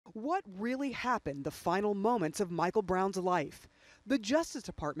What really happened the final moments of Michael Brown's life? The Justice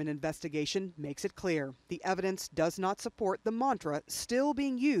Department investigation makes it clear. The evidence does not support the mantra still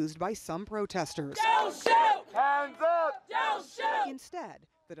being used by some protesters. Don't shoot! Hands up! Don't shoot! Instead,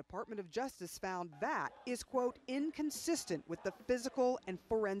 the Department of Justice found that is, quote, inconsistent with the physical and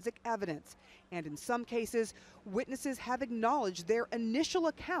forensic evidence. And in some cases, witnesses have acknowledged their initial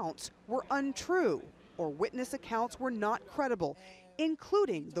accounts were untrue or witness accounts were not credible,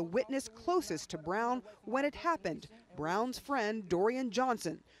 including the witness closest to Brown when it happened, Brown's friend Dorian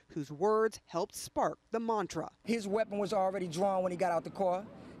Johnson, whose words helped spark the mantra. His weapon was already drawn when he got out the car.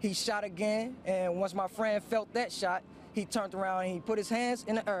 He shot again, and once my friend felt that shot, he turned around and he put his hands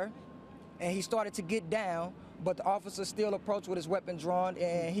in the air, and he started to get down, but the officer still approached with his weapon drawn,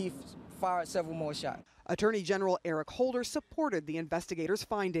 and he fired several more shots. Attorney General Eric Holder supported the investigators'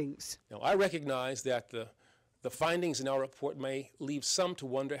 findings. Now, I recognize that the findings in our report may leave some to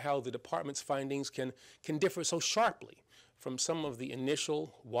wonder how the department's findings can differ so sharply from some of the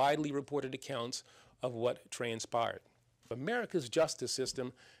initial, widely reported accounts of what transpired. America's justice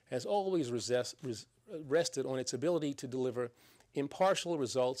system has always rested on its ability to deliver impartial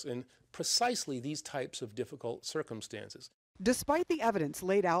results in precisely these types of difficult circumstances. Despite the evidence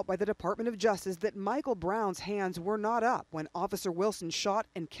laid out by the Department of Justice that Michael Brown's hands were not up when Officer Wilson shot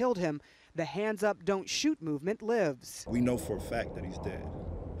and killed him, the hands up, don't shoot movement lives. We know for a fact that he's dead.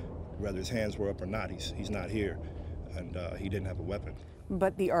 Whether his hands were up or not, he's not here, and he didn't have a weapon.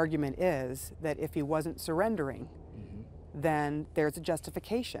 But the argument is that if he wasn't surrendering, then there's a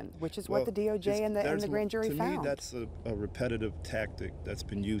justification, which is what the DOJ and the grand jury found. To me, that's a repetitive tactic that's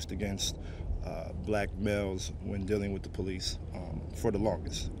been used against black males when dealing with the police for the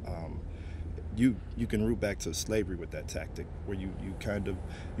longest. You can root back to slavery with that tactic, where you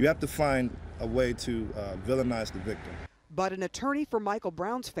have to find a way to villainize the victim. But an attorney for Michael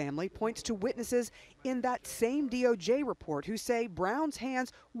Brown's family points to witnesses in that same DOJ report who say Brown's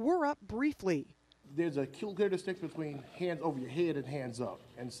hands were up briefly. There's a clear distinction between hands over your head and hands up.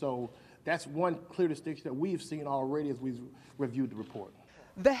 And so that's one clear distinction that we've seen already as we've reviewed the report.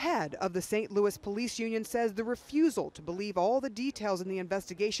 The head of the St. Louis Police Union says the refusal to believe all the details in the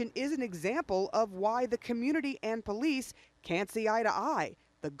investigation is an example of why the community and police can't see eye to eye.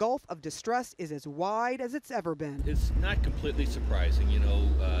 The gulf of distrust is as wide as it's ever been. It's not completely surprising,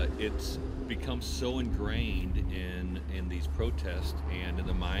 it's become so ingrained in these protests and in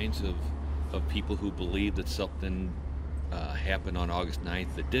the minds of people who believe that something happened on August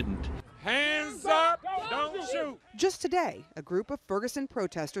 9th that didn't. Hands up! Don't shoot! Just today, a group of Ferguson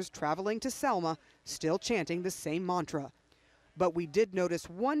protesters traveling to Selma still chanting the same mantra. But we did notice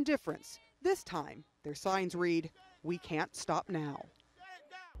one difference. This time, their signs read, "We can't stop now."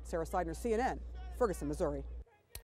 Sara Sidner, CNN, Ferguson, Missouri.